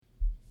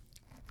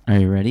Are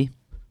you ready?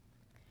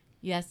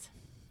 Yes.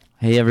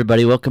 Hey,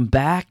 everybody. Welcome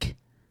back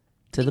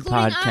to the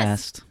Including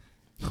podcast.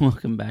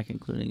 Welcome back,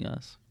 including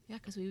us. Yeah,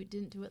 because we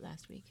didn't do it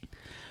last week.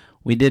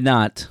 We did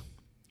not.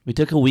 We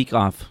took a week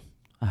off,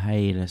 a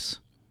hiatus,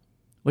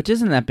 which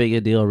isn't that big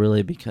a deal,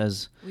 really,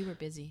 because... We were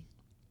busy.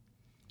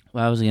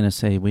 Well, I was going to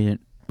say we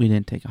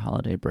didn't take a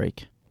holiday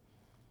break.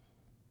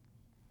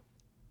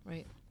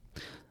 Right.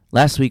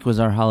 Last week was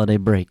our holiday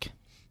break.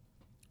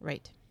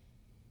 Right.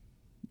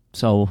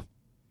 So,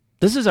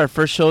 this is our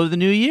first show of the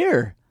new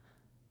year.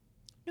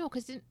 No,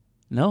 because...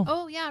 No.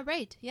 Oh, yeah,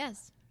 right.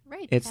 Yes.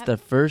 Right. It's the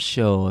first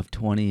show of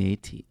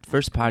 2018.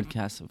 First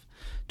podcast of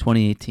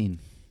 2018.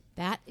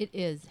 That it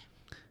is.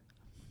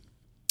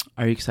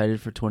 Are you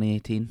excited for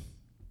 2018?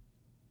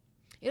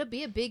 It'll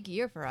be a big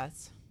year for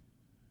us.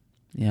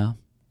 Yeah.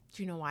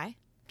 Do you know why?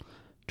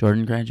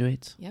 Jordan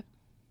graduates? Yep.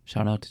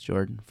 Shout out to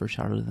Jordan for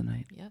shout out of the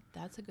night. Yep,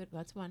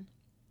 that's one.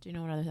 Do you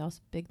know what other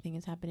else big thing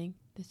is happening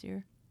this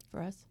year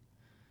for us?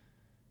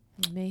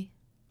 In May.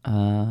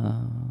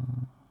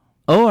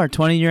 Our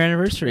 20-year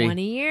anniversary.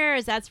 20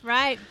 years, that's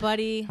right,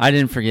 buddy. I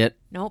didn't forget.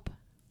 Nope.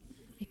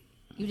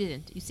 You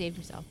didn't. You saved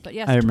yourself. But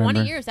yes, I remember.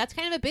 20 years, that's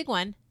kind of a big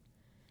one.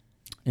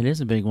 It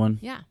is a big one.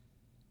 Yeah.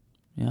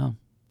 Yeah.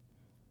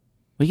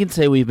 We can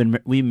say we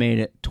made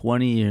it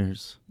 20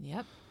 years.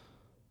 Yep.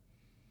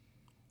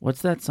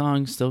 What's that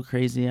song, Still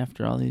Crazy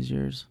After All These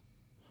Years?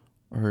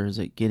 Or is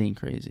it Getting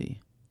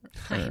Crazy?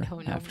 I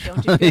don't know. After Don't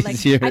you feel like... I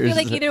feel years?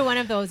 like either one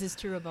of those is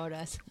true about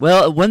us.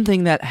 Well, one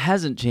thing that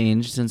hasn't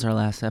changed since our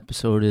last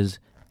episode is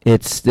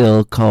it's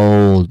still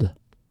cold.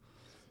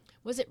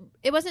 Was it?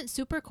 It wasn't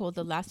super cold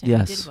the last time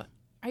Yes. we did one.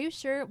 Are you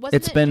sure?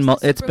 It's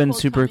been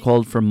super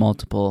cold for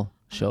multiple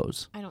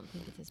shows. I don't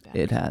think it's as bad.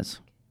 It has.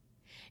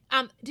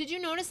 Did you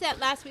notice that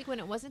last week when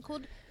it wasn't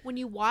cold? When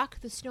you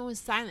walk, the snow is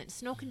silent.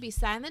 Snow can be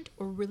silent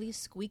or really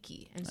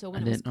squeaky. And so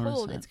when it was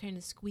cold, it's kind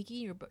of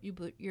squeaky.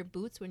 Your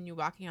boots, when you're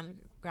walking on the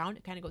ground,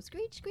 it kind of goes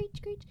screech, screech,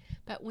 screech.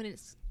 But when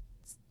it's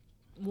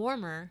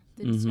warmer,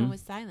 the snow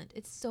is silent.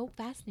 It's so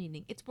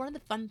fascinating. It's one of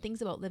the fun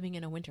things about living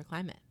in a winter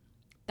climate.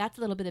 That's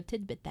a little bit of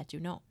tidbit that you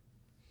know.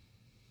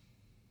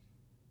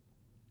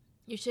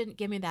 You shouldn't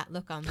give me that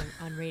look on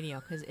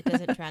radio because it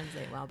doesn't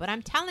translate well. But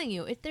I'm telling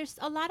you, there's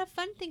a lot of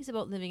fun things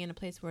about living in a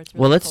place where it's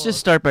really Well, let's cold. just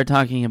start by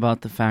talking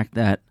about the fact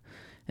that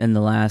in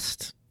the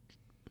last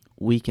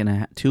week and a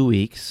half, 2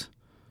 weeks,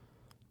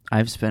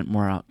 I've spent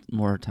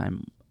more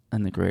time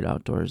in the great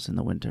outdoors, in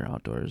the winter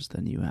outdoors,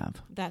 than you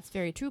have. That's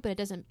very true, but it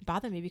doesn't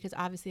bother me because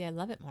obviously I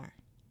love it more.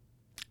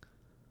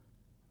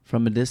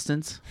 From a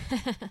distance?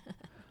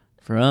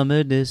 From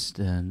a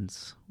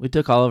distance. We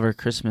took all of our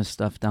Christmas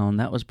stuff down.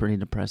 That was pretty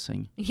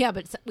depressing. Yeah,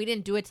 but we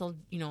didn't do it till,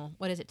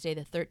 what is it today,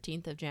 the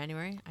 13th of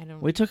January?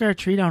 We took our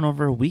tree down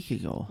over a week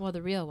ago. Well,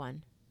 the real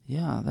one.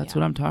 Yeah, that's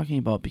what I'm talking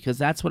about because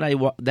that's what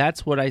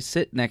I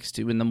sit next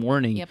to in the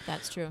morning. Yep,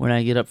 that's true. When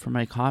I get up for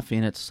my coffee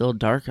and it's still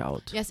dark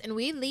out. Yes, and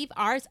we leave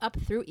ours up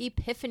through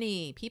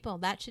Epiphany. People,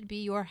 that should be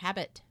your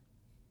habit.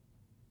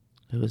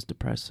 It was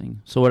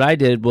depressing. So what I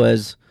did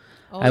was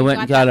I went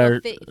and got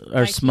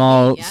our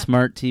small TV,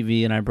 smart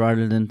TV and I brought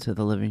it into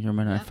the living room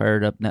and I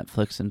fired up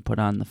Netflix and put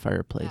on the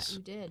fireplace.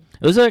 Yeah, you did.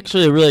 It was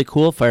actually a really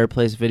cool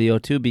fireplace video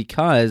too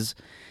because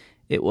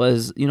it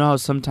was, how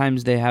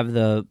sometimes they have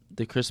the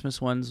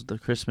Christmas ones, the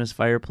Christmas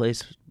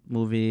fireplace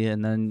movie,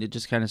 and then it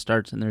just kind of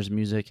starts and there's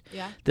music.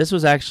 Yeah. This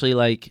was actually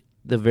like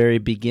the very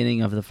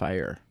beginning of the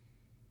fire.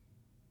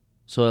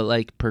 So it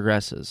like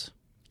progresses.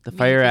 The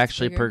fire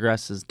actually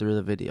progresses through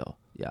the video.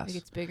 Yes. It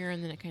gets bigger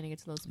and then it kind of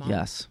gets a little smaller.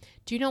 Yes.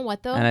 Do you know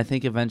what though? And I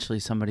think eventually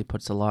somebody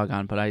puts a log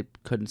on, but I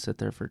couldn't sit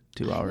there for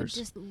 2 hours. I would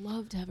just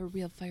love to have a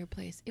real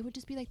fireplace. It would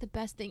just be like the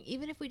best thing.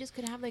 Even if we just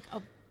could have like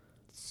a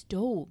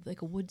stove,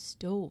 like a wood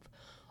stove.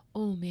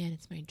 Oh man,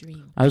 it's my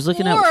dream. I was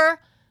looking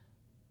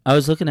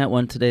at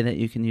one today that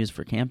you can use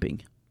for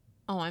camping.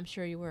 Oh, I'm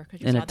sure you were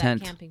because you saw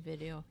that camping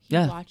video. He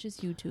watches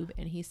YouTube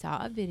and he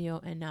saw a video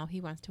and now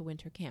he wants to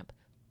winter camp.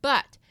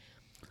 But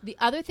the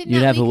other thing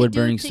you'd have a wood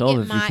burning stove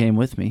if you came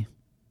with me.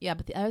 Yeah,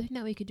 but the other thing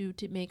that we could do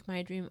to make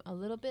my dream a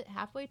little bit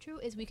halfway true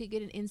is we could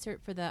get an insert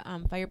for the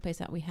fireplace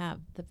that we have,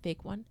 the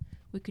fake one.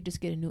 We could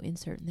just get a new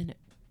insert and then it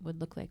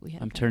would look like we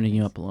had. I'm turning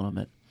you up a little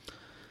bit.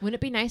 Wouldn't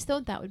it be nice though?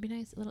 That would be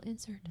nice, a little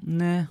insert.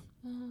 Nah.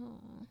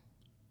 Oh.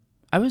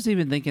 I was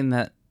even thinking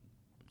that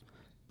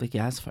the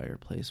gas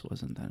fireplace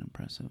wasn't that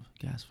impressive.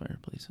 Gas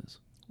fireplaces.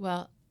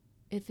 Well,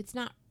 if it's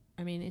not,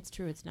 it's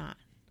true, it's not.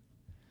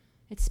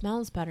 It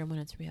smells better when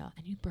it's real.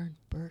 And you burn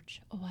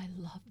birch. Oh, I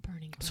love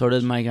burning birch. So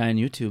did my guy on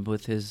YouTube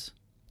with his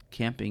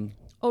camping.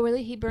 Oh,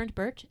 really? He burned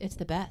birch? It's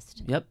the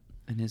best. Yep,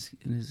 in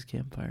his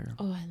campfire.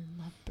 Oh, I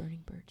love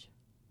burning birch.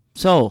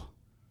 So,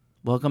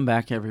 welcome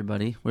back,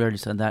 everybody. We already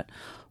said that.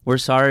 We're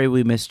sorry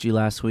we missed you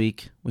last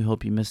week. We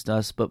hope you missed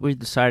us, but we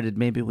decided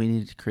maybe we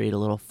need to create a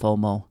little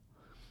FOMO.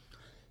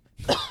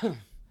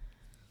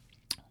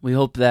 We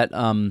hope that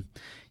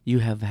you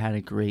have had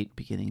a great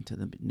beginning to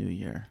the new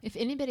year. If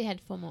anybody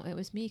had FOMO, it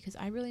was me because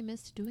I really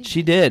missed doing it.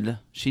 She did.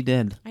 She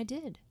did. I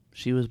did.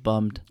 She was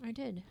bummed. I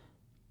did.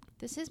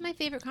 This is my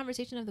favorite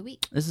conversation of the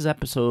week. This is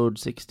episode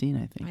 16,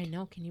 I think. I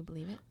know. Can you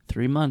believe it?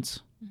 3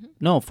 months. Mm-hmm.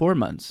 No, 4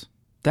 months.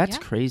 That's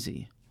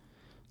crazy.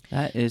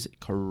 That is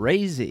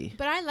crazy.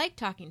 But I like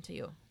talking to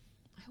you.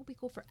 I hope we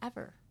go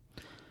forever.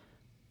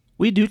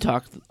 We do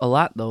talk a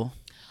lot, though.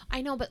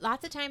 I know, but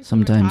lots of times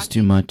sometimes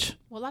too much.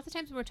 Well, lots of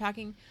times when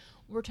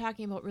we're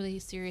talking about really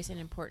serious and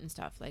important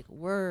stuff like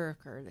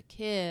work or the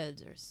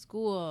kids or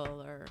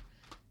school or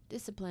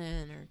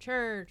discipline or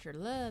church or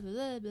blah,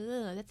 blah,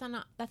 blah, blah. That's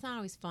not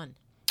always fun.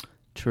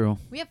 True.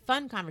 We have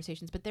fun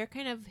conversations, but they're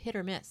kind of hit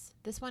or miss.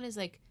 This one is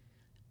like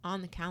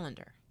on the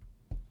calendar.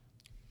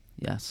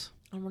 Yes.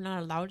 And we're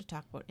not allowed to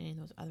talk about any of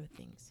those other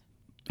things.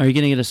 Are you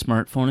going to get a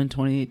smartphone in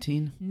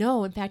 2018?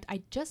 No. In fact,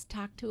 I just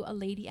talked to a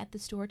lady at the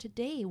store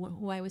today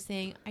who I was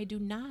saying,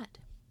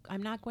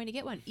 I'm not going to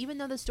get one, even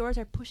though the stores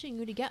are pushing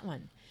you to get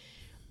one.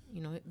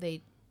 You know,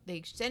 they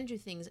send you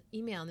things,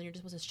 email, and then you're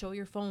just supposed to show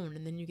your phone,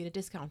 and then you get a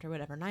discount or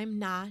whatever. And I'm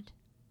not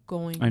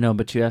going. I know,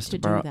 but you asked to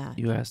borrow. Do that.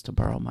 You asked to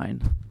borrow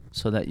mine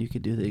so that you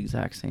could do the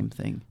exact same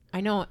thing.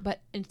 I know,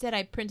 but instead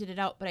I printed it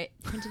out. But I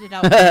printed it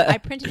out. I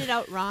printed it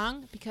out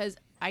wrong because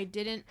I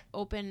didn't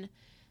open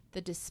the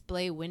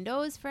display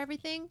windows for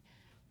everything,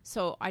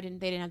 so they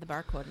didn't have the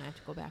barcode, and I have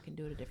to go back and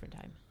do it a different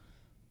time.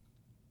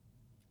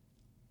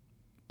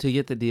 To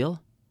get the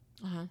deal?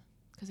 Uh-huh.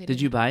 Did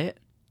you buy it?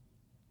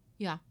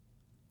 Yeah.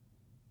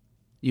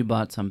 You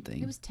bought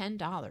something. It was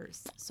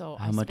 $10. So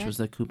how much was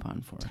the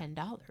coupon for? $10.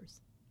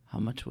 How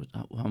much was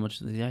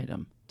the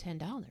item?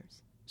 $10.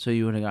 So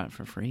you would have got it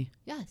for free?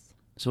 Yes.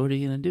 So what are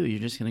you going to do? You're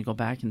just going to go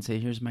back and say,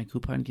 here's my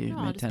coupon, give me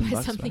my $10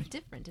 buy something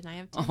different, and I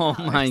have $10.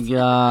 Oh, my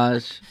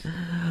gosh.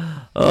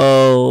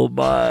 Oh,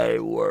 my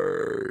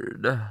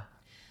word.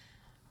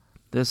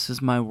 This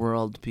is my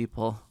world,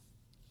 people.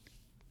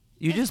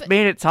 You just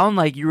made it sound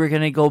like you were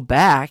going to go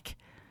back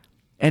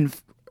and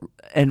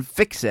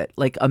fix it,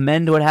 like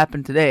amend what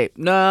happened today.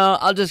 No,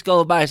 I'll just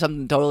go buy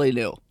something totally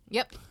new.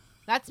 Yep,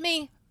 that's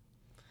me.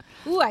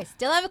 Ooh, I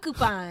still have a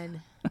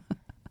coupon.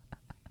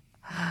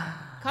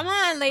 Come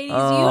on, ladies. You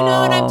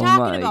know what I'm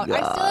talking about.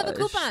 Gosh. I still have a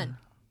coupon.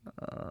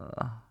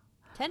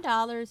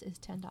 $10 is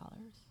 $10.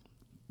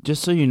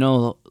 Just so you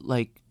know,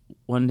 like,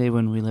 one day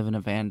when we live in a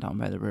van down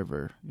by the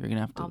river, you're going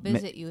to have to... I'll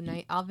visit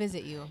you. I'll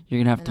visit you.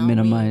 You're going to have to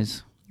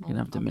minimize. You're going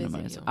to have to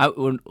minimize.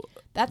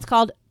 That's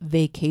called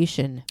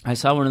vacation. I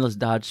saw one of those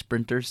Dodge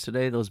Sprinters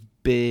today. Those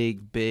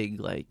big,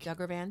 like...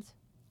 Jugger vans?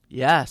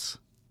 Yes.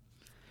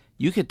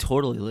 You could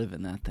totally live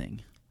in that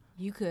thing.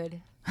 You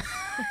could.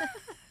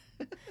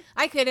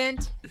 I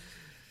couldn't.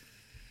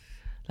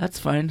 That's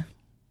fine.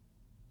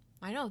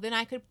 I know. Then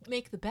I could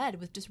make the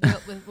bed with just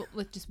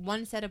with just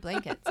one set of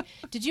blankets.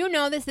 Did you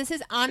know this? This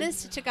is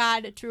honest to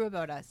God true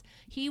about us.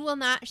 He will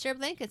not share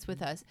blankets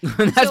with us.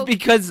 That's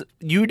because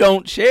you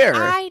don't share.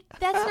 That's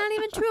not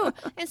even true.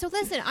 And so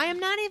listen, I am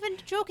not even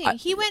joking.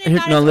 He went and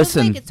got his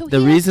own blanket. So the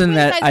reason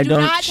that I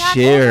don't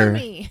share,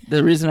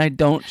 the reason I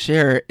don't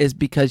share is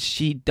because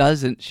she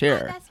doesn't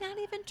share. That's not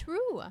even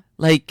true.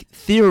 Like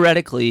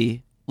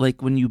theoretically,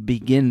 like when you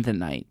begin the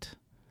night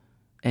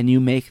and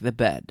you make the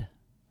bed,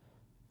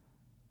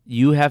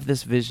 you have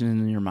this vision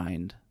in your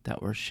mind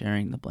that we're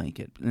sharing the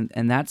blanket.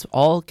 And that's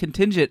all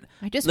contingent.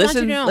 I just want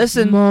you to know.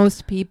 Listen,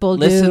 most people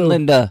do. Listen,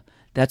 Linda,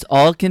 that's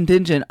all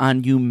contingent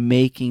on you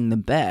making the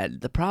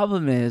bed. The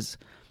problem is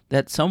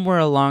that somewhere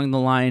along the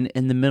line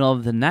in the middle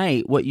of the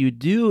night, what you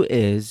do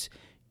is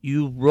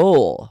you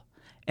roll.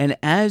 And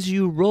as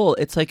you roll,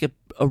 it's like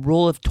a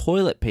roll of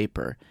toilet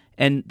paper.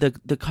 And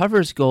the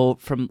covers go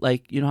from,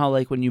 like, you know how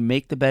like when you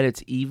make the bed,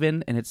 it's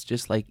even and it's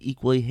just like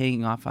equally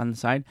hanging off on the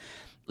side?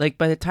 Like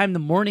by the time the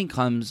morning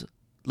comes,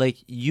 like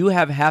you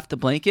have half the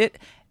blanket,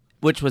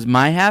 which was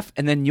my half,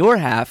 and then your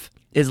half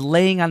is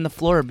laying on the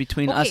floor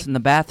between us and the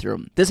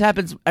bathroom. This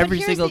happens every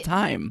single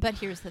time. But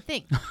here's the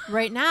thing.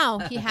 Right now,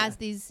 he has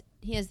these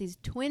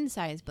twin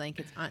size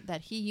blankets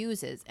that he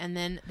uses, and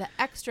then the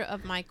extra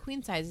of my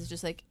queen size is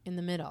just like in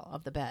the middle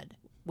of the bed,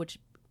 which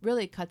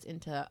really cuts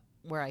into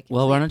where I can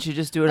sleep. Why don't you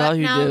just do it all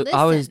you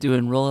always do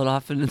and roll it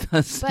off into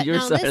your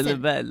side of the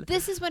bed?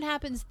 This is what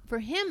happens for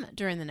him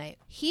during the night.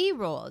 He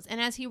rolls,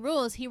 and as he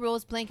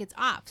rolls blankets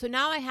off. So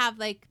now I have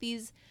like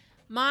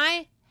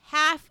my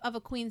half of a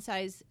queen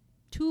size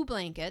 2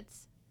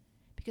 blankets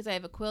because I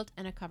have a quilt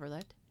and a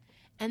coverlet,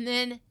 and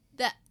then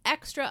the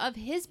extra of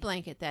his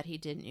blanket that he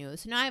didn't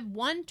use. So now I have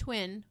one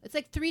twin. It's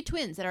like 3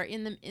 twins that are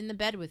in the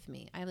bed with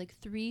me. I have like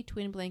 3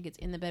 twin blankets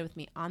in the bed with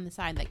me on the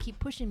side that keep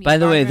pushing me. By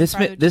the way,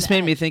 this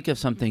made me think of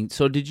something.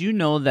 So did you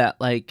know that,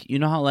 like, you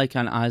know how like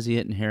on Ozzie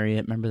and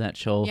Harriet, remember that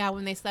show? Yeah,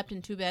 when they slept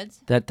in 2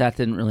 beds. That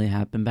didn't really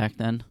happen back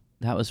then.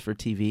 That was for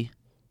TV.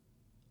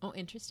 Oh,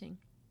 interesting.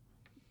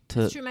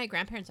 It's true. My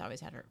grandparents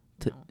always had her.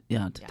 To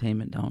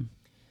tame it down.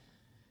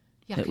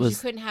 Yeah, because you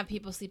couldn't have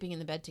people sleeping in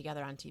the bed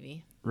together on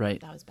TV. Right.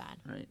 That was bad.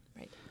 Right.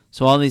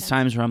 So all these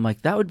times where I'm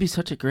like, that would be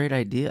such a great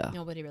idea.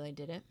 Nobody really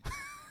did it.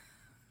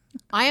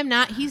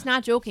 He's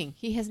not joking.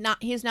 He is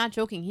not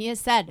joking. He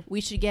has said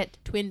we should get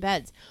twin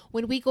beds.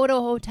 When we go to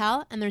a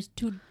hotel and there's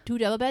two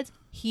double beds,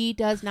 he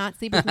does not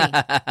sleep with me.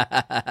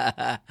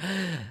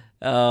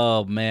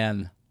 Oh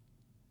man.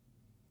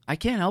 I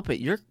can't help it.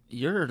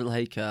 You're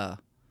like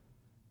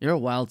You're a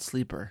wild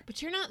sleeper.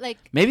 But you're not like...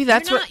 Maybe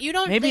that's where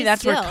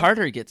still.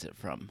 Carter gets it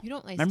from. You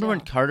don't lay Remember still.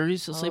 when Carter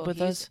used to sleep with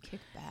he us? used to kick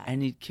back.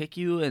 And he'd kick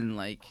you and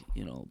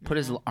put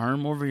his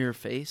arm over your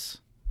face?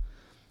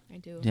 I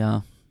do.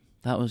 Yeah.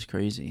 That was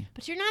crazy.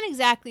 But you're not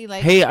exactly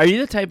like... Hey, are you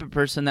the type of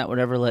person that would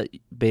ever let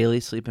Bailey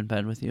sleep in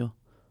bed with you?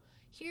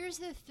 Here's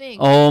the thing.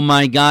 Oh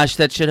my gosh,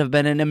 that should have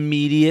been an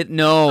immediate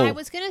no. I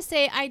was going to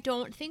say I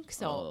don't think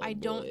so. I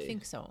don't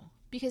think so.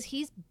 Because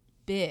he's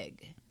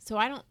big. So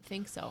I don't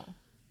think so.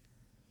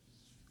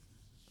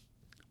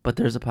 But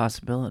there's a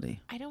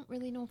possibility. I don't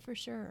really know for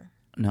sure.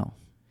 No.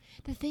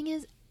 The thing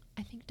is,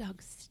 I think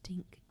dogs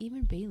stink.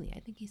 Even Bailey, I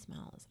think he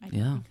smells. I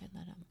don't think I'd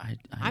let him.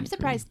 I'm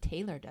surprised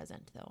Taylor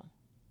doesn't, though.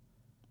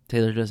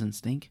 Taylor doesn't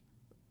stink?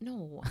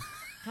 No.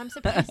 I'm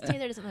surprised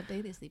Taylor doesn't let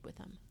Bailey sleep with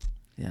him.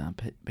 Yeah,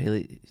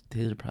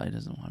 Taylor probably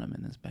doesn't want him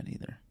in his bed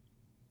either.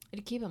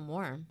 It'd keep him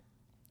warm.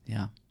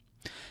 Yeah.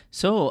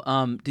 So,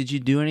 did you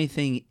do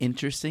anything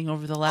interesting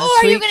over the last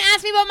week? Are you going to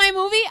ask me about my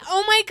movie?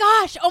 Oh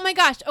my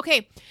gosh.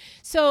 Okay.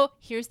 So,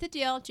 here's the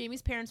deal.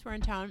 Jamie's parents were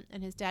in town,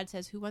 and his dad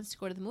says, who wants to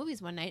go to the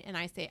movies one night? And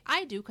I say,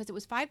 I do, because it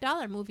was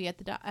 $5 movie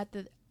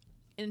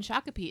in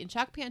Shakopee. In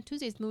Shakopee on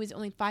Tuesdays, the movie's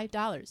only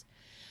 $5.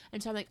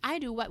 And so I'm like, I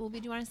do. What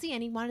movie do you want to see?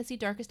 And he wanted to see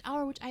Darkest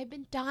Hour, which I've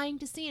been dying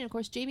to see. And of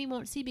course, Jamie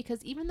won't see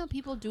because even though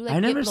people do like, I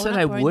never said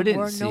I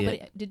wouldn't see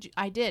it. Did you?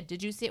 I did.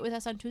 Did you see it with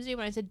us on Tuesday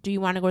when I said, do you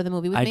want to go to the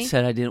movie with me? I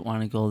said I didn't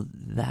want to go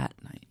that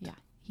night. Yeah,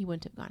 he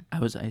wouldn't have gone. I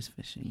was ice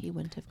fishing. He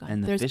wouldn't have gone.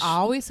 And there's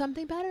always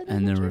something better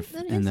than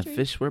the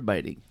fish were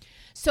biting.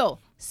 So,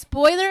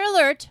 spoiler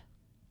alert: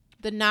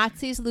 the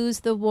Nazis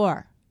lose the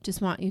war.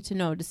 Just want you to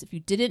know. Just if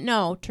you didn't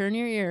know, turn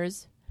your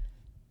ears.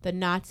 The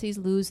Nazis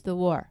lose the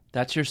war.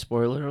 That's your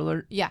spoiler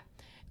alert? Yeah.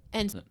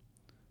 And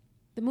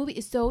the movie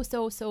is so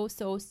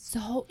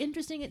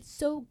interesting. It's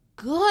so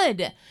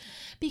good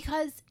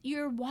because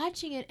you're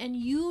watching it and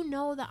you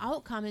know the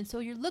outcome. And so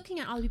you're looking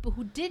at all the people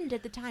who didn't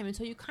at the time. And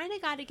so you kind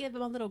of got to give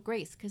them a little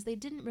grace because they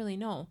didn't really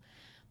know.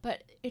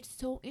 But it's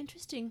so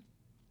interesting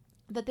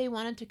that they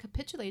wanted to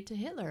capitulate to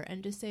Hitler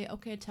and just say,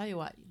 okay, I tell you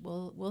what,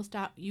 we'll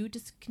stop. You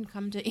just can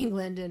come to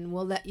England and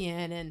we'll let you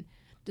in and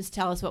just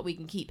tell us what we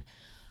can keep.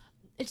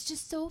 It's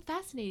just so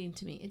fascinating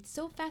to me. It's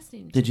so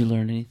fascinating. Did you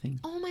learn anything?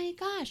 Oh my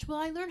gosh. Well,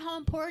 I learned how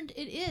important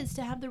it is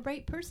to have the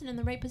right person in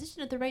the right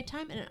position at the right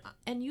time.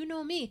 And you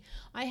know me,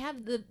 I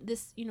have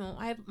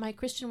I have my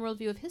Christian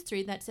worldview of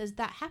history that says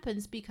that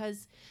happens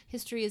because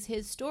history is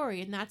his story.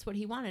 And that's what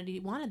he wanted.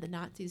 He wanted the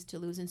Nazis to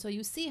lose. And so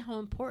you see how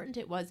important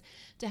it was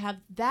to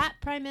have that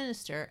prime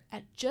minister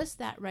at just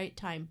that right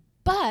time.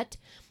 But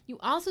you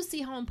also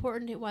see how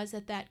important it was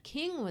that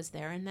king was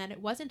there and that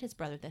it wasn't his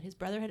brother, that his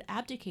brother had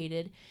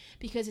abdicated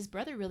because his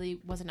brother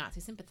really was a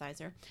Nazi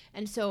sympathizer.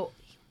 And so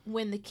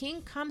when the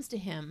king comes to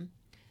him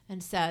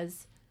and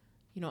says,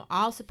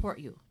 I'll support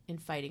you in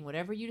fighting,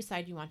 whatever you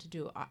decide you want to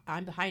do,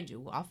 I'm behind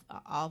you.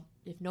 I'll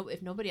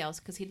if nobody else,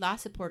 because he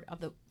lost support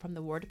from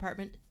the War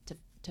Department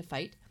to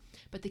fight.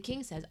 But the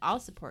king says,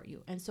 I'll support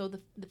you. And so the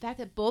fact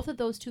that both of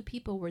those two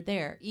people were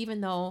there,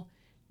 even though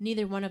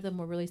neither one of them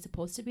were really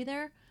supposed to be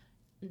there,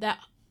 that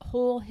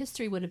whole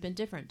history would have been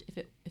different if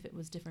it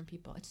was different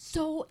people. It's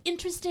so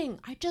interesting.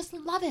 I just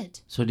love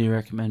it. So do you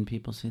recommend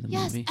people see the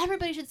movie? Yes,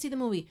 everybody should see the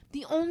movie.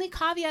 The only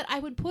caveat I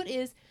would put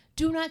is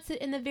do not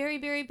sit in the very,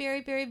 very,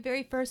 very, very,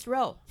 very first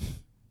row.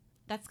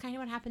 That's kind of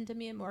what happened to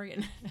me and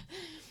Morgan.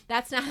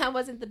 That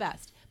wasn't the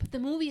best. But the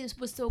movie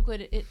was so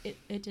good, it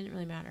didn't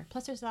really matter.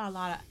 Plus, there's not a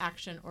lot of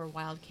action or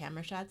wild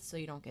camera shots, so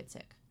you don't get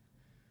sick.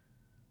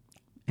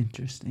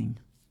 Interesting.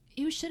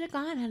 You should have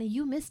gone, honey.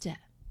 You missed it.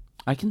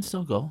 I can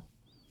still go.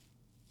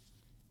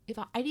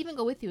 I'd even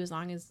go with you as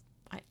long as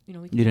we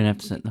you didn't have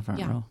to sit in the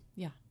front row.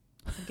 Yeah,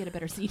 I'd get a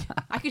better seat.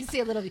 I could see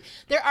a little bit.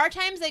 There are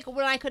times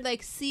when I could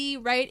see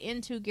right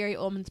into Gary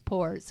Oldman's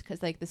pores because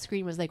the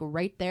screen was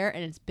right there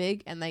and it's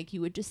big and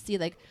you would just see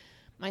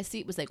my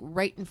seat was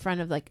right in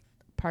front of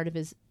part of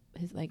his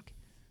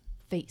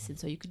face and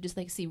so you could just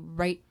see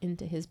right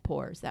into his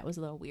pores. That was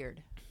a little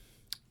weird.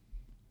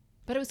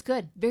 But it was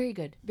good. Very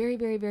good. Very,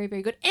 very, very,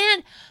 very good.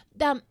 And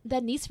the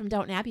niece from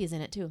Downton Abbey is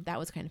in it too. That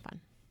was kind of fun.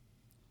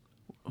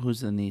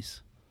 Who's the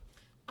niece?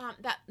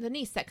 The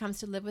niece that comes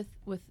to live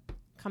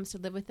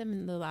with them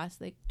in the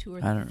last 2 or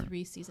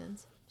 3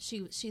 seasons.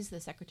 She's the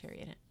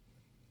secretary in it.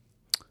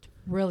 It's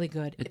really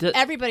good.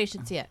 Everybody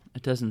should see it.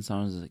 It doesn't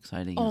sound as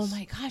exciting. Oh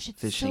my gosh, it's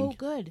fishing. So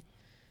good.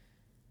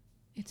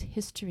 It's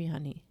history,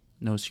 honey.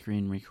 No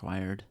screen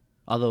required.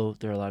 Although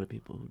there are a lot of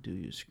people who do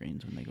use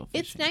screens when they go fishing.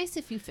 It's nice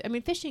if you.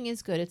 Fishing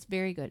is good. It's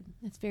very good.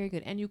 It's very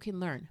good, and you can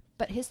learn.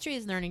 But history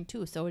is learning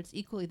too, so it's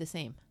equally the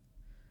same.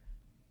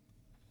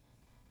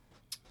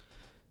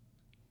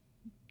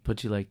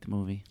 But you liked the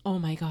movie. Oh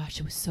my gosh,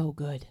 it was so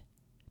good.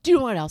 Do you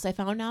know what else I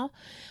found now?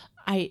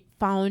 I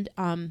found,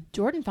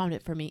 Jordan found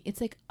it for me.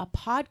 It's a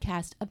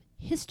podcast of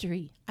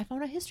history. I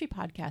found a history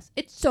podcast.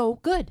 It's so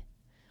good.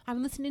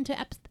 I'm listening to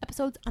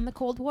episodes on the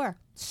Cold War.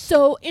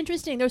 So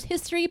interesting. There's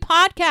history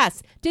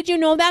podcasts. Did you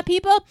know that,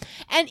 people?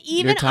 And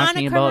even on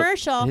a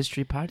commercial,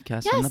 history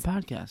podcast on the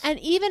podcast. And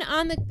even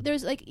on the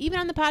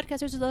podcast,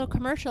 there's a little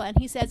commercial, and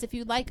he says, if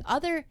you like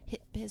other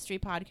history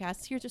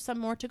podcasts, here's some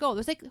more to go.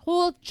 There's like a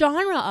whole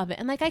genre of it,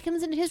 and like I can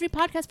listen to history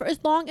podcasts for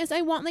as long as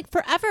I want, like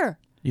forever.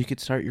 You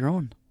could start your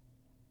own.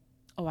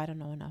 Oh, I don't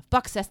know enough.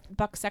 Buck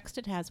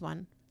Sexton has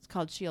one. It's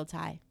called Shields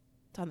High.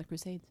 It's on the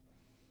Crusades.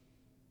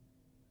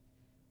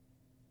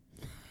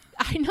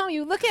 I know,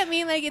 you look at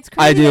me like it's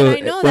crazy. I do. I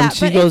know when that,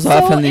 she but goes it's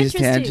off so on these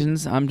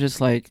tangents, I'm just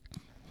like...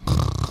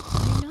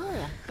 I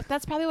know. But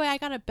that's probably why I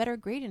got a better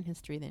grade in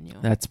history than you.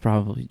 That's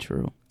probably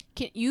true.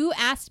 You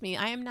asked me,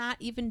 I am not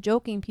even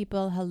joking,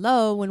 people.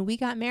 Hello, when we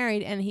got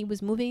married and he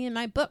was moving in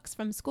my books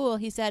from school,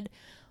 he said,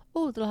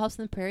 oh, Little House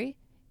on the Prairie,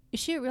 is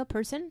she a real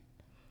person?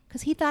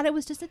 Because he thought it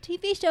was just a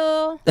TV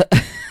show.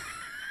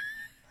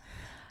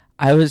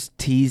 I was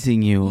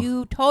teasing you.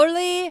 You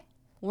totally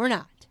were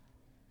not.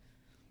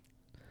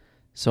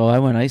 So I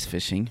went ice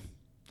fishing.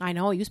 I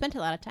know. You spent a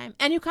lot of time.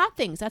 And you caught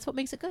things. That's what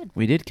makes it good.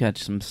 We did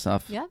catch some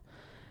stuff. Yeah.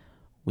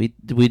 We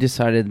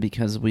decided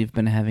because we've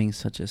been having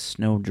such a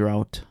snow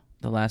drought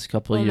the last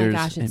couple of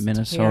years in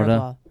Minnesota.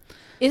 Terrible.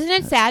 Isn't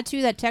it sad,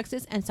 too, that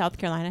Texas and South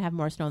Carolina have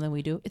more snow than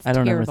we do? It's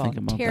terrible. I don't ever think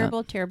about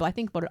that. Terrible. I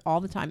think about it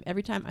all the time.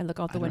 Every time I look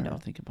out the window. I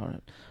don't think about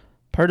it.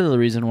 Part of the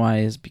reason why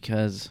is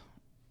because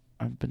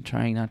I've been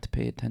trying not to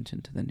pay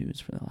attention to the news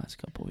for the last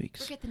couple of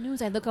weeks. Forget the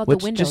news. I look out the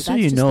window. Just so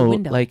you know,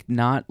 like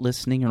not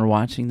listening or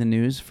watching the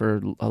news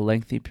for a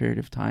lengthy period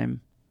of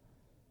time,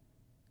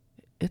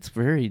 it's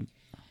very...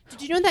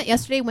 Did you know that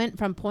yesterday went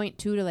from 0.2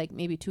 to like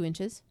maybe 2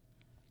 inches?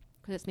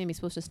 Because it's maybe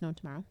supposed to snow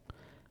tomorrow.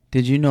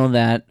 Did you know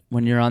that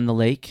when you're on the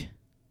lake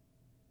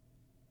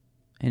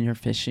and you're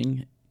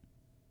fishing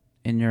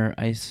in your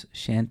ice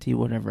shanty,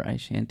 whatever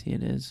ice shanty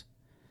it is?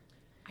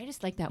 I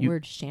just like that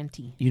word,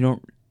 shanty. You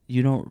don't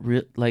you don't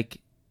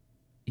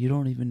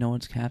even know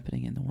what's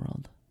happening in the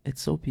world.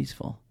 It's so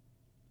peaceful.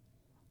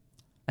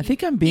 I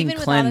think I'm being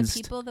cleansed.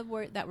 Even with all the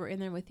people that were in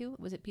there with you,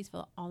 was it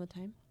peaceful all the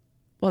time?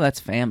 Well, that's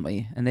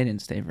family, and they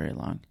didn't stay very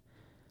long.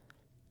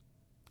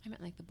 I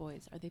meant like the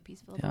boys. Are they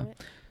peaceful about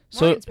it?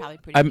 So Morgan's probably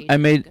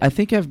pretty I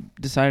think I've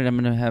decided I'm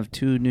going to have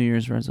 2 New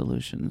Year's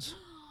resolutions.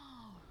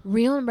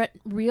 Real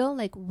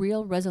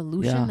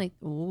resolution? Yeah. Like,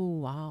 oh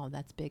wow,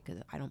 that's big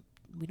because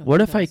we don't.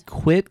 What if I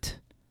quit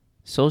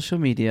social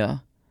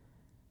media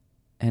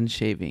and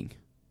shaving?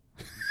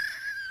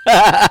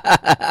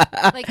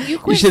 Like you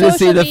quit you social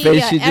seen the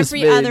media face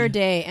every other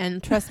day,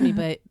 and trust me,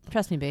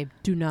 babe,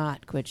 do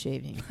not quit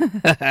shaving.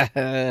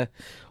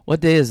 What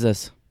day is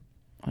this?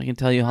 I can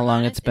tell you how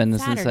long it's been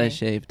since Saturday. I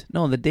shaved.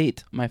 No, the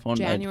date. My phone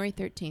died. January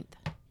 13th.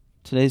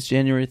 Today's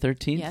January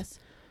 13th? Yes.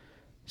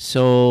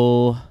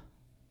 So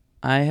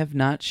I have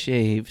not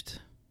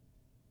shaved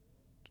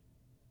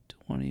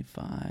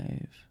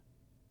 25.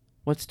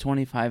 What's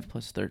 25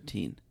 plus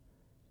 13?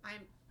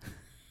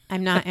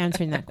 I'm not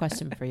answering that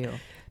question for you.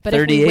 But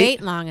 38? if we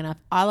wait long enough,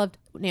 all of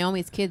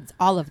Naomi's kids,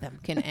 all of them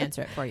can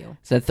answer it for you.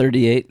 Is that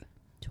 38?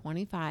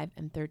 25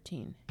 and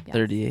 13. Yes.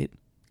 38.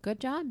 Good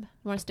job. You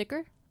want a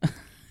sticker?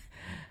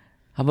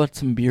 How about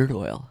some beard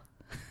oil?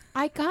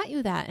 I got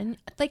you that. And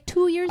like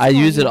 2 years ago. I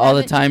use it all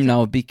the time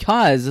now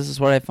because this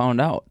is what I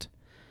found out.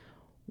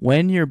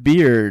 When your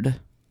beard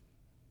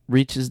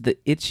reaches the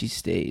itchy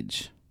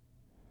stage,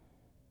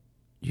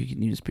 you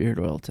can use beard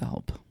oil to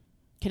help.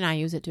 Can I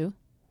use it too?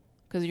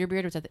 Because your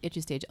beard was at the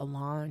itchy stage a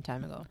long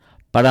time ago.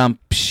 But I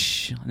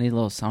need a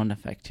little sound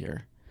effect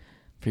here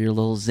for your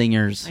little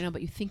zingers. I know,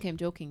 but you think I'm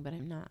joking, but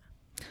I'm not.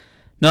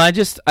 No, I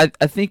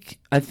think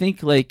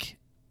like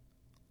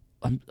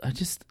I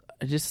just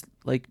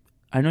like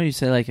I know you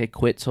say like I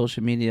quit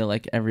social media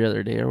like every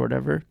other day or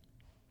whatever.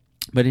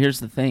 But here's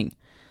the thing.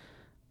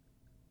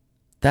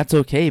 That's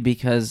okay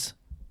because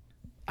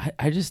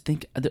I just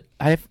think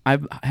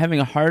I'm having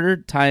a harder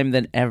time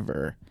than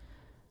ever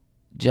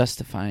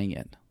justifying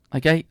it.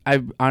 Like,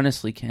 I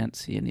honestly can't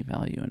see any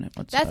value in it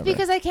whatsoever. That's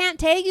because I can't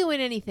tag you in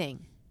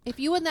anything.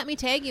 If you wouldn't let me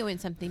tag you in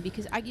something,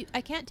 because I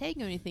can't tag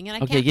you in anything, and I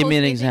can't give post me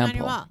an anything example. on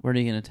your wall. Where are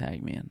you going to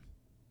tag me in?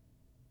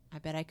 I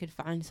bet I could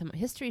find some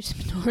history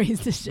stories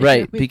to share.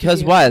 Right,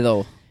 because why,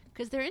 though?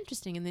 Because they're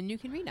interesting, and then you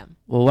can read them.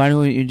 Well, why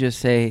don't you just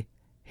say,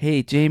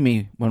 hey,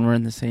 Jamie, when we're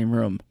in the same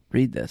room,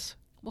 read this?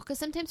 Well, because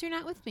sometimes you're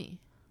not with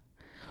me.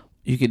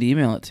 You could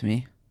email it to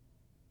me.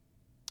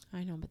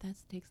 I know, but that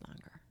takes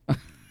longer.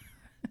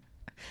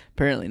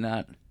 Apparently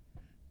not.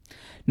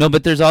 No,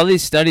 but there's all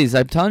these studies.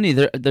 I'm telling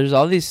you, there's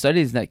all these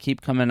studies that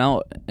keep coming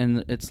out,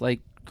 and it's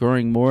like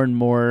growing more and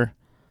more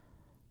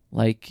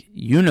like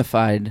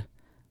unified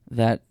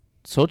that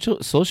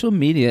social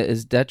media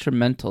is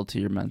detrimental to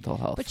your mental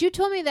health. But you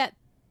told me that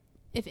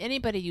if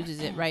anybody uses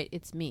it right,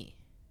 it's me.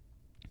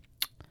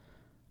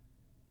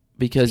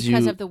 Because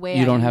of the way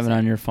you I don't use have it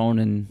on your phone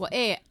and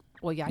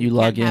you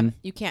log in.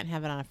 You can't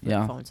have it on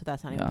a phone, so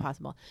that's not even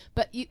possible.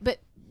 But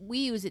we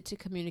use it to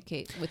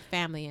communicate with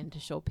family and to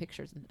show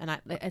pictures,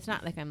 and it's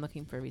not like I'm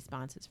looking for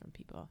responses from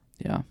people.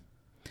 Yeah,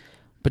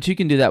 but you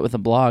can do that with a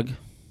blog.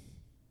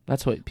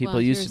 That's what people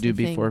used to do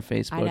before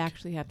Facebook. I'd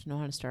actually have to know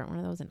how to start one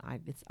of those, and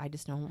I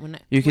just know when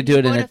you could do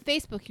it in a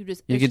Facebook.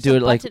 You could do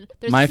it like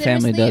my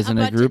family does in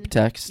a group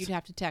text. You'd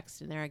have to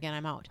text, and there again,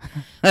 I'm out.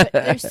 But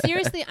there's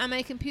seriously on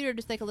my computer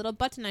just like a little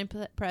button I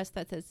press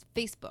that says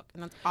Facebook,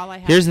 and that's all I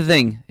have. Here's the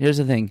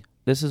thing.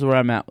 This is where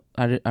I'm at.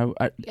 I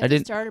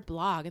didn't start a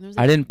blog, and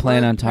I didn't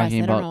plan on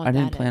talking about. I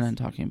didn't plan on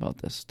talking about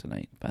this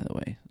tonight, by the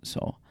way.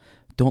 So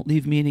don't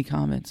leave me any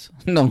comments.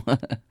 No.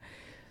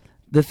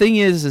 The thing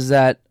is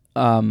that.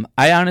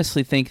 I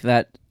honestly think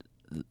that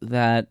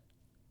there's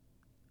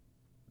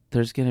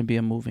going to be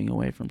a moving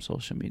away from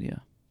social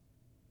media.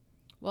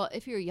 Well,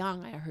 if you're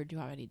young, I heard you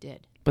already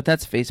did. But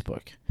that's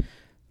Facebook.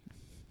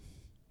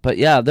 But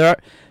yeah,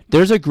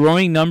 there's a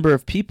growing number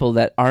of people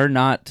that are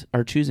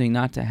choosing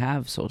not to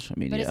have social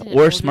media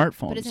or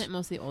smartphones. But isn't it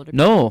mostly older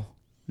people?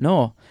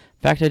 No.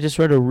 In fact, I just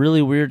read a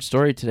really weird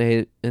story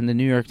today in the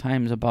New York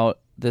Times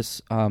about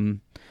this.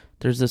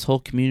 There's this whole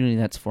community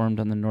that's formed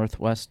on the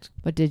Northwest coast.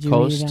 But did you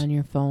read it on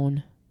your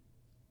phone?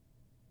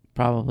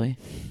 Probably.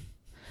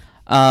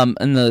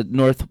 In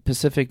the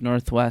Pacific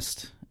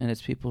Northwest, and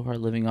it's people who are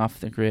living off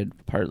the grid,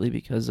 partly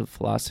because of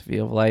philosophy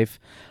of life,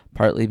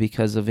 partly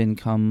because of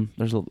income.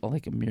 There's a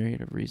myriad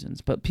of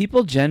reasons. But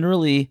people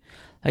generally,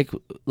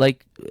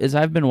 like as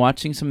I've been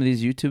watching some of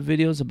these YouTube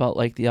videos about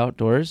like the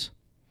outdoors,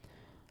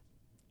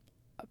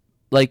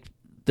 like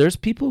there's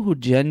people who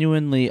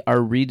genuinely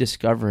are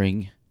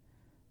rediscovering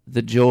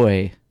the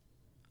joy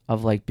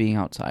of like being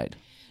outside.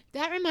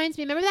 That reminds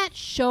me, remember that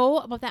show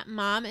about that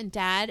mom and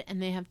dad,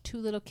 and they have 2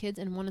 little kids,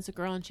 and one is a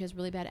girl and she has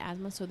really bad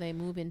asthma, so they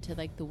move into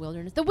like the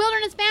wilderness. The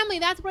Wilderness Family,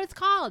 that's what it's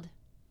called.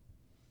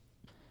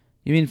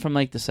 You mean from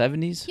like the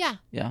 70s? Yeah.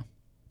 Yeah.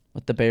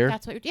 With the bear?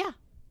 That's what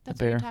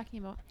you're talking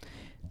about.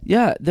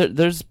 Yeah,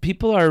 there's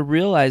people are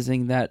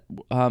realizing that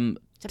I'm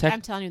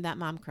telling you, that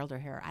mom curled her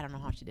hair. I don't know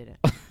how she did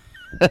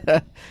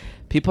it.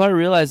 People are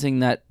realizing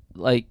that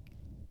like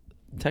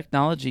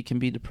technology can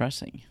be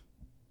depressing,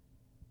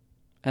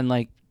 and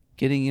like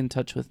getting in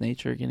touch with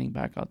nature, getting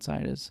back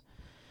outside is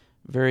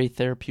very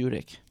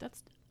therapeutic.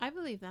 I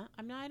believe that.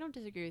 I don't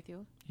disagree with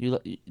you.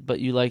 But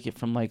you like it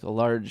from like a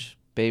large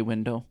bay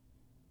window.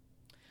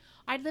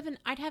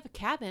 I'd have a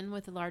cabin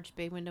with a large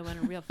bay window and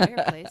a real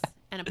fireplace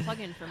and a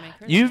plug-in for my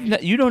curtain.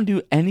 You don't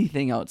do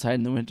anything outside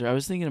in the winter. I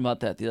was thinking about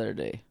that the other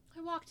day.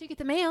 I walk to get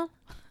the mail.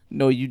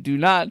 No, you do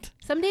not.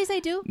 Some days I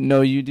do. No,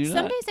 you do not.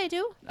 Some days I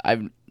do.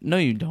 No,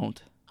 you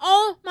don't.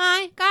 Oh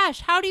my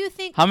gosh! How do you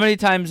think? How many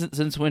times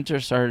since winter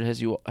started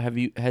have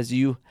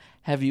you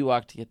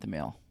walked to get the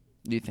mail?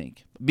 Do you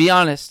think? Be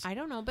honest. I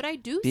don't know, but I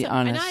do. Be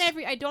honest.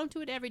 I don't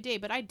do it every day,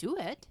 but I do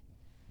it.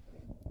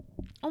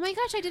 Oh my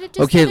gosh! I did it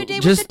just the other day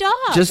with the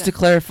dog. Just to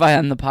clarify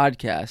on the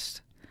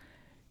podcast,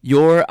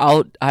 your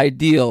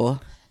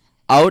ideal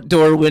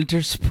outdoor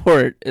winter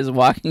sport is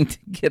walking to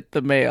get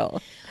the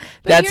mail.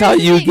 That's how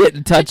you get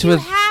in touch with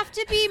nature. You have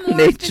to be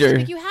more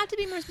specific. You have to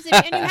be more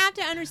specific, and you have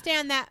to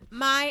understand that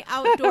my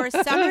outdoor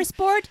summer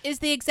sport is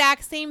the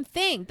exact same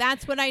thing.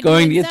 That's what I do.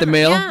 Going to get the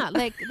mail? Yeah,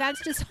 like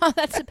that's just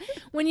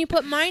when you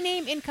put my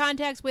name in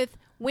context with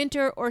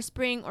winter or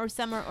spring or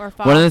summer or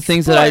fall. One of the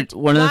things that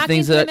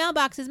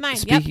mailbox is mine.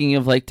 Speaking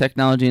of like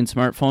technology and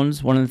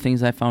smartphones, one of the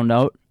things I found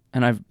out,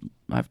 and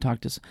I've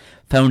talked to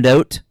found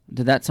out.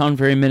 Did that sound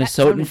very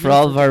Minnesotan for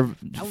all of our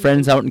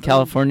friends out in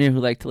California who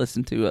like to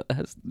listen to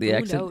the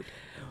accent?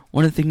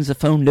 One of the things I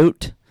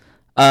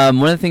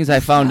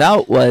found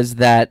out, was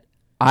that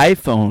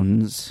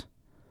iPhones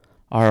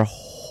are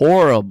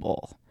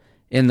horrible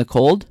in the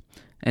cold,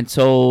 and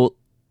so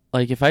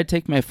like if I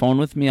take my phone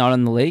with me out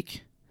on the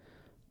lake,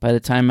 by the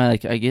time I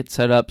get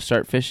set up,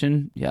 start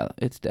fishing, yeah,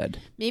 it's dead.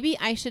 Maybe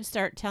I should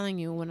start telling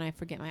you when I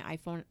forget my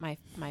iPhone, my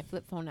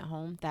flip phone at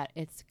home, that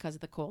it's because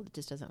of the cold. It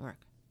just doesn't work.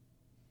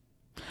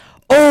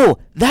 Oh,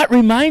 that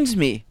reminds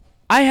me.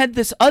 I had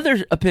this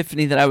other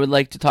epiphany that I would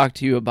like to talk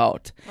to you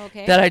about.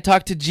 Okay. That I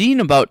talked to Jean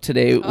about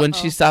today when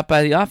she stopped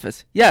by the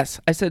office. Yes,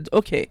 I said,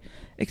 okay,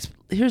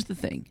 here's the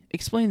thing.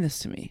 Explain this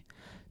to me.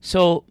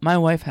 So my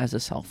wife has a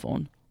cell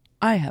phone.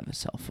 I have a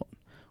cell phone.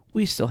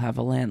 We still have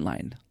a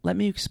landline. Let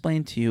me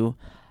explain to you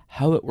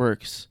how it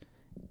works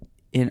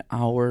in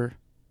our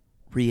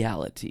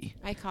reality.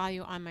 I call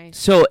you on my...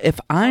 So if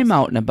I'm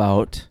out and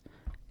about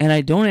and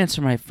I don't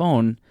answer my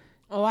phone...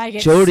 Oh, I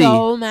get Jodi,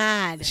 so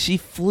mad. She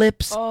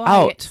flips out.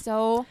 I get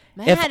so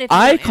mad. If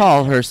I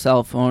call her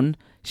cell phone,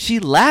 she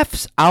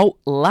laughs out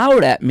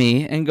loud at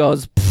me and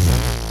goes,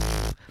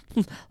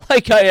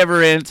 like I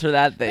ever answer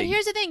that thing. But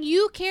here's the thing.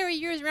 You carry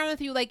yours around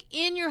with you like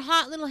in your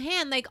hot little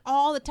hand like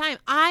all the time.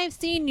 I've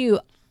seen you,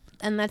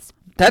 and that's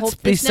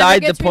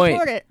beside the point.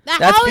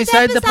 That's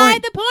beside the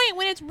point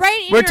when it's right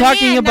in your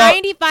hand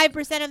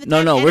 95% of the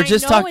time. No, we're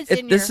just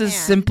talking. This is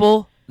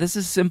simple. This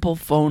is simple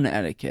phone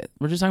etiquette.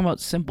 We're just talking about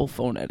simple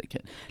phone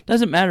etiquette.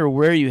 Doesn't matter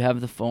where you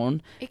have the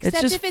phone. Except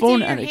it's just if it's phone in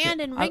your etiquette.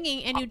 hand and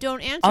ringing and you don't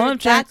answer,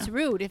 that's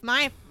rude. If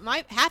my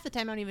half the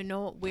time I don't even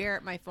know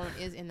where my phone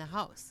is in the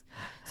house.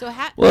 So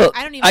I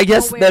don't even. I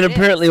guess know that where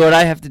apparently what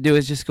I have to do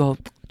is just go.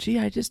 Gee,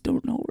 I just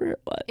don't know where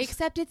it was.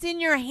 Except it's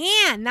in your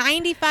hand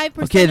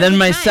 95%. Okay, then of the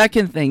my time.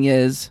 second thing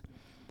is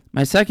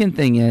My second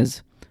thing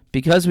is,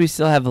 because we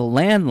still have a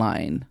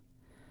landline,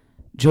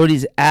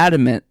 Jodi's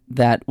adamant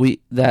that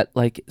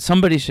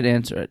somebody should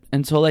answer it.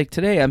 And so like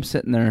today I'm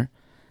sitting there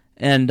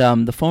and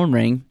the phone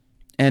rang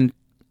and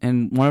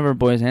one of our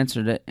boys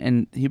answered it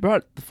and he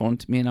brought the phone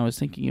to me and I was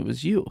thinking it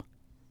was you.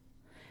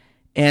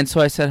 And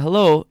so I said,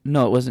 hello.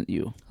 No, it wasn't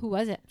you. Who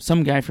was it?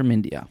 Some guy from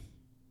India.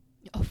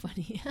 Oh,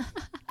 funny.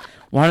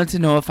 Wanted to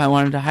know if I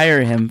wanted to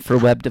hire him for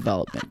web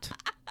development.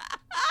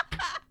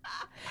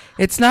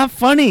 It's not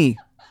funny.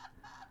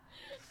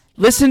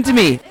 Listen to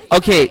me.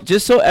 Okay,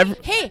 just so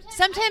Hey,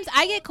 sometimes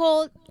I get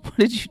cold. What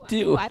did you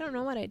do? Ooh, I don't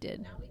know what I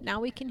did. Now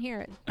we can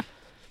hear it.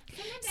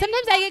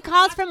 Sometimes I get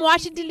calls from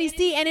Washington,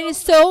 D.C., and it is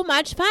so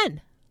much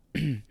fun.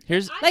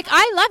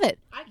 I love it.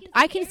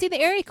 I can see the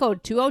area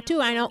code,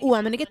 202. I know. Ooh,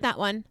 I'm going to get that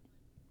one.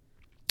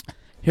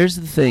 Here's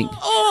the thing.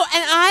 Oh,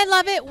 and I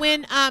love it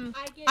when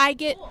I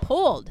get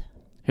pulled.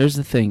 Here's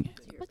the thing.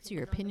 What's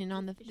your opinion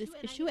on this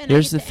issue? And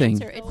here's the thing.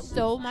 Answer. It's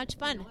so much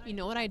fun. You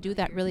know what I do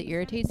that really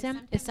irritates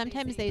them? Is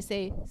sometimes they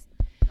say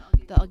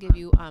they'll give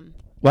you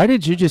Why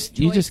did you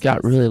just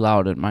got really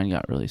loud and mine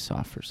got really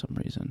soft for some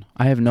reason?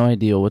 I have no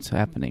idea what's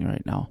happening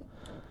right now.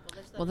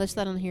 Well, let's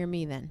let them hear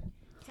me then.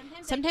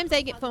 Sometimes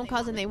I get phone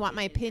calls and they want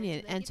my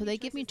opinion, and so they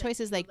give me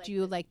choices like, do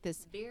you like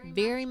this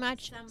very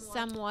much,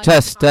 somewhat,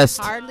 test,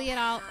 hardly at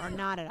all, or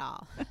not at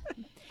all? And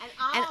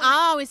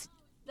I'll always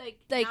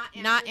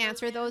not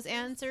answer those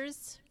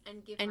answers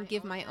and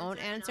give my own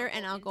answer,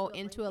 and I'll go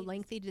into a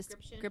lengthy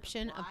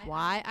description of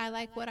why I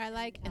like what I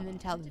like, and then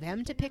tell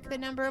them to pick the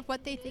number of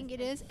what they think it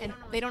is, and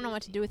they don't know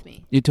what to do with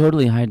me. You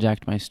totally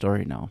hijacked my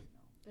story now.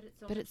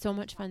 But it's so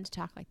much fun to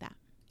talk like that.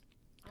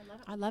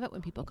 I love it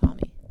when people call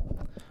me.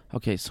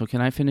 Okay, so can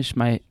I finish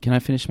my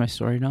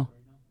story now?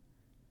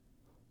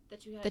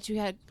 That you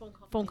had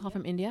phone call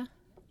from India?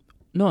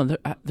 No,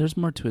 there's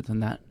more to it than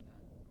that.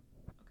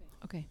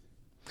 Okay.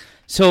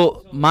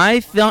 So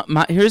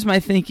here's my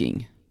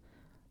thinking.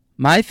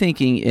 My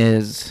thinking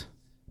is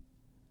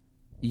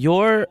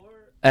your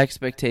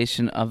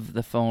expectation of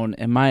the phone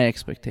and my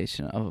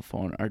expectation of a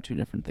phone are two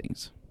different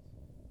things.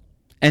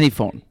 Any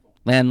phone,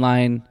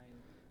 landline,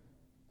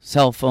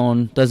 cell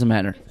phone, doesn't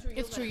matter.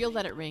 It's true. You'll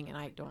let it ring, and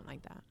I don't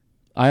like that.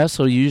 I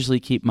also usually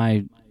keep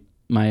my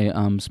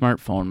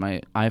smartphone,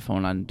 my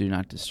iPhone, on Do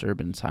Not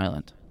Disturb and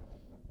silent.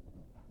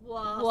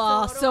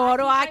 Well, so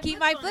do I keep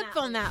my flip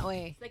phone that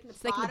way.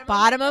 It's like the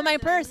bottom of my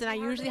purse, and I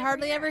usually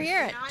hardly ever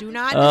hear it. Do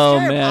not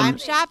disturb. Man. I'm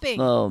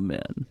shopping. Oh,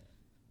 man.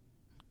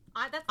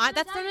 That's what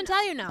I'm going to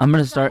tell you now. I'm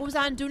going to start. Who's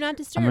on Do Not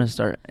Disturb? I'm going to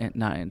start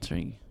not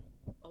answering.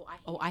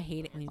 Oh, I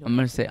hate it when you don't. I'm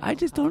going to say, I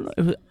just don't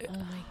know.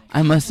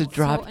 I must have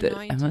dropped it.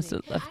 I must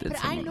have left it But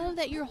somewhere. I know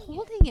that you're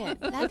holding it.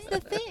 That's the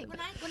thing.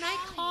 When I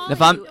call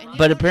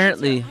but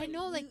apparently, I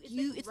know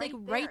it's like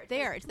right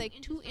there. It's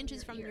like 2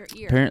 inches from your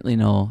ear. Apparently,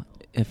 no.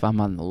 If I'm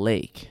on the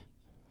lake.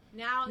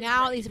 Now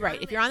at least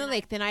right. If you're on the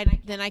lake, then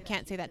I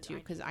can't say that to you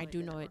because I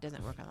do know it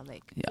doesn't work on the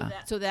lake. Yeah.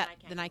 So then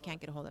I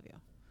can't get a hold of you.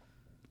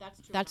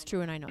 That's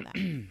true, and I know that.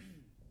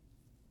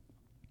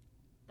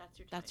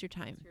 That's your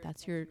time.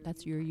 That's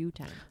your you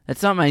time.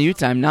 It's not my you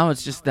time. Now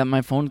it's just that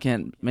my phone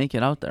can't make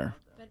it out there.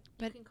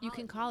 But you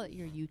can call it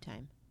your you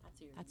time.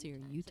 That's your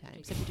you time.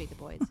 Except you take the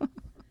boys.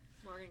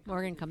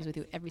 Morgan comes with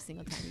you every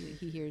single time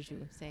he hears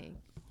you saying.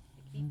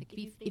 Like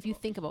if you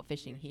think about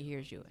fishing, he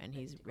hears you and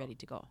he's ready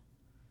to go.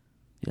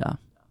 Yeah.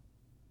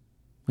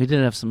 We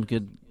did have some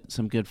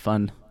good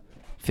fun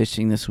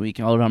fishing this week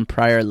out on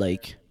Prior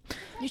Lake.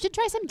 You should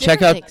try some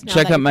check out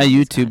my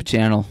YouTube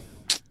channel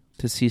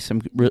to see some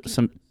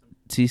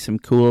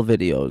cool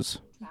videos.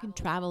 You can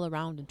travel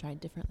around and try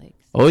different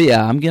lakes. Oh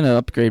yeah, I'm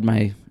gonna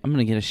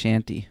get a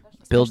shanty.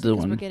 Build the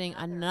one. We're getting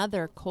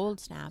another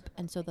cold snap,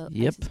 and so the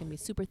ice is gonna be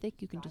super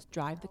thick. You can just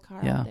drive the car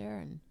out there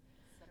and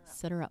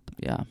set her up.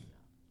 Yeah.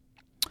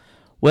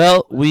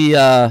 Well, we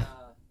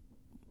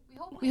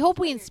hope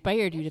we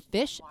inspired you to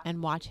fish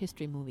and watch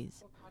history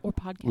movies or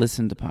podcasts.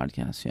 Listen to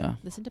podcasts, yeah.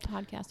 Listen to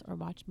podcasts or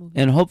watch movies.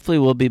 And hopefully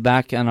we'll be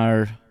back on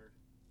our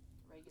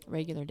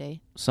regular day,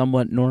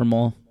 somewhat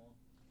normal.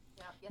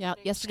 Yeah,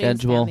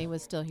 yesterday's family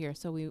was still here,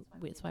 so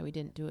that's why we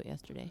didn't do it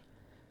yesterday.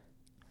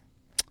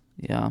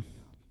 Yeah,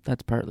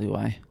 that's partly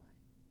why.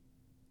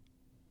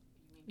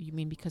 You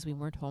mean because we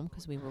weren't home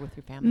because we were with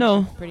your family?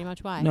 No. That's pretty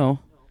much why. No.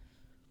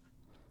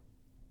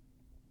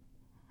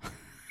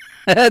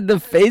 The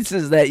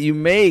faces that you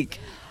make.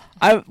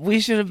 We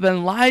should have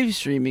been live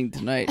streaming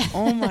tonight.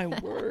 Oh, my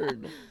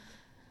word.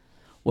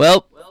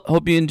 Well,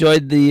 hope you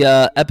enjoyed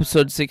the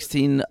episode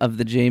 16 of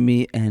the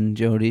Jamie and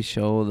Jodi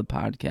Show, the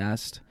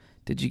podcast.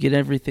 Did you get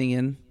everything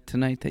in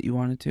tonight that you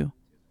wanted to?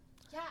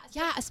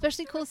 Yeah,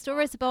 especially cool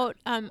stories about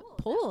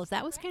polls.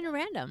 That was kind of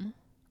random.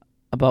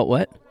 About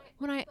what?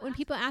 When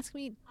people ask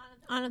me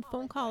on a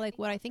phone call like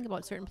what I think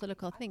about certain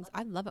political things,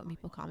 I love it when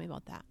people call me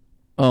about that.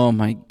 Oh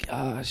my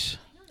gosh!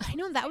 I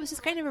know that was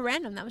just kind of a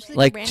random. That was just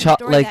like a random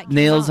story like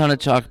nails on a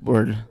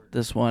chalkboard.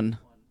 This one.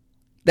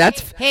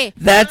 That's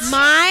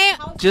my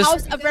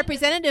House of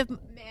Representative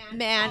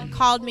man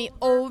called me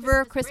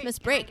over Christmas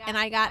break, and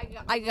I got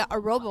a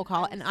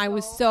robocall, and I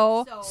was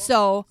so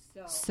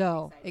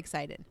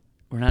excited.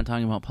 We're not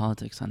talking about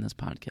politics on this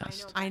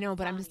podcast. I know,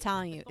 but I'm just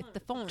telling you, it's the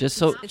phone. It's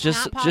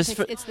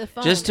the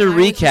phone. Just to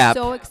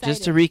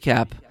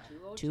recap,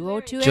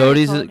 202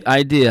 Jodi's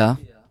idea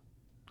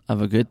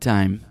of a good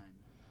time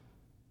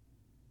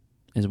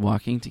is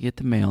walking to get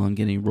the mail and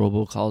getting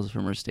robocalls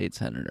from her state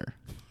senator.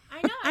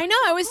 I know.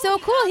 It was so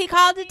cool. He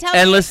called to tell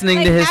and me, listening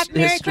like, to his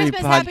Merry history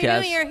Christmas, podcast. Happy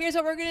New Year. Here's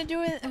what we're gonna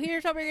do.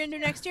 Here's what we're gonna do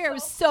next year. It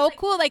was so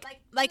cool. Like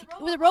it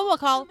was a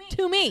robocall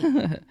to me.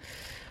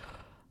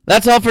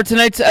 That's all for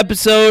tonight's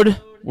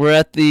episode. We're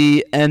at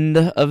the end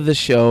of the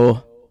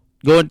show.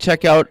 Go and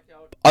check out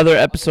other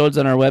episodes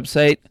on our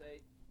website.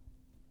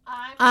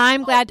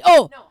 I'm glad.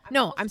 Oh,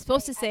 no. I'm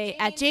supposed to say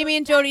at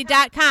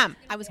jamieandjodi.com.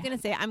 I was going to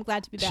say I'm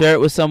glad to be back. Share it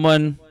with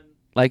someone.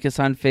 Like us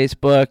on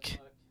Facebook.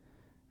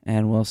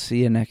 And we'll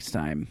see you next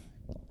time.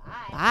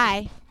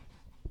 Bye.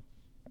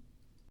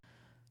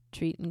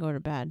 Treat and go to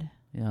bed.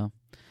 Yeah.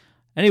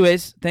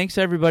 Anyways, thanks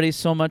everybody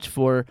so much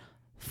for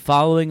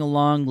following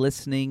along,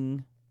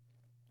 listening,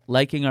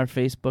 liking our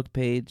Facebook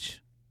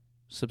page,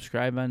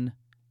 subscribing on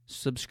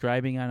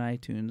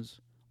iTunes,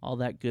 all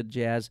that good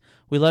jazz.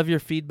 We love your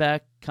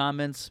feedback,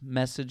 comments,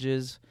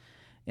 messages,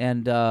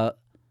 and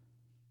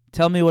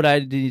tell me what I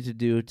need to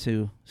do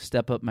to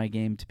step up my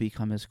game to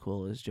become as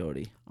cool as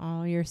Jodi.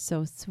 Oh, you're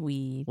so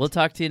sweet. We'll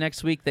talk to you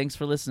next week. Thanks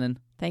for listening.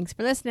 Thanks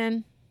for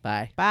listening.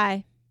 Bye.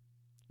 Bye.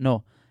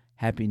 No,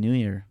 Happy New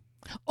Year.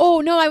 Oh,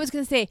 no, I was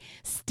going to say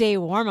stay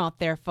warm out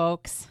there,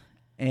 folks.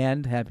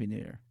 And Happy New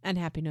Year. And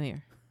Happy New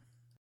Year.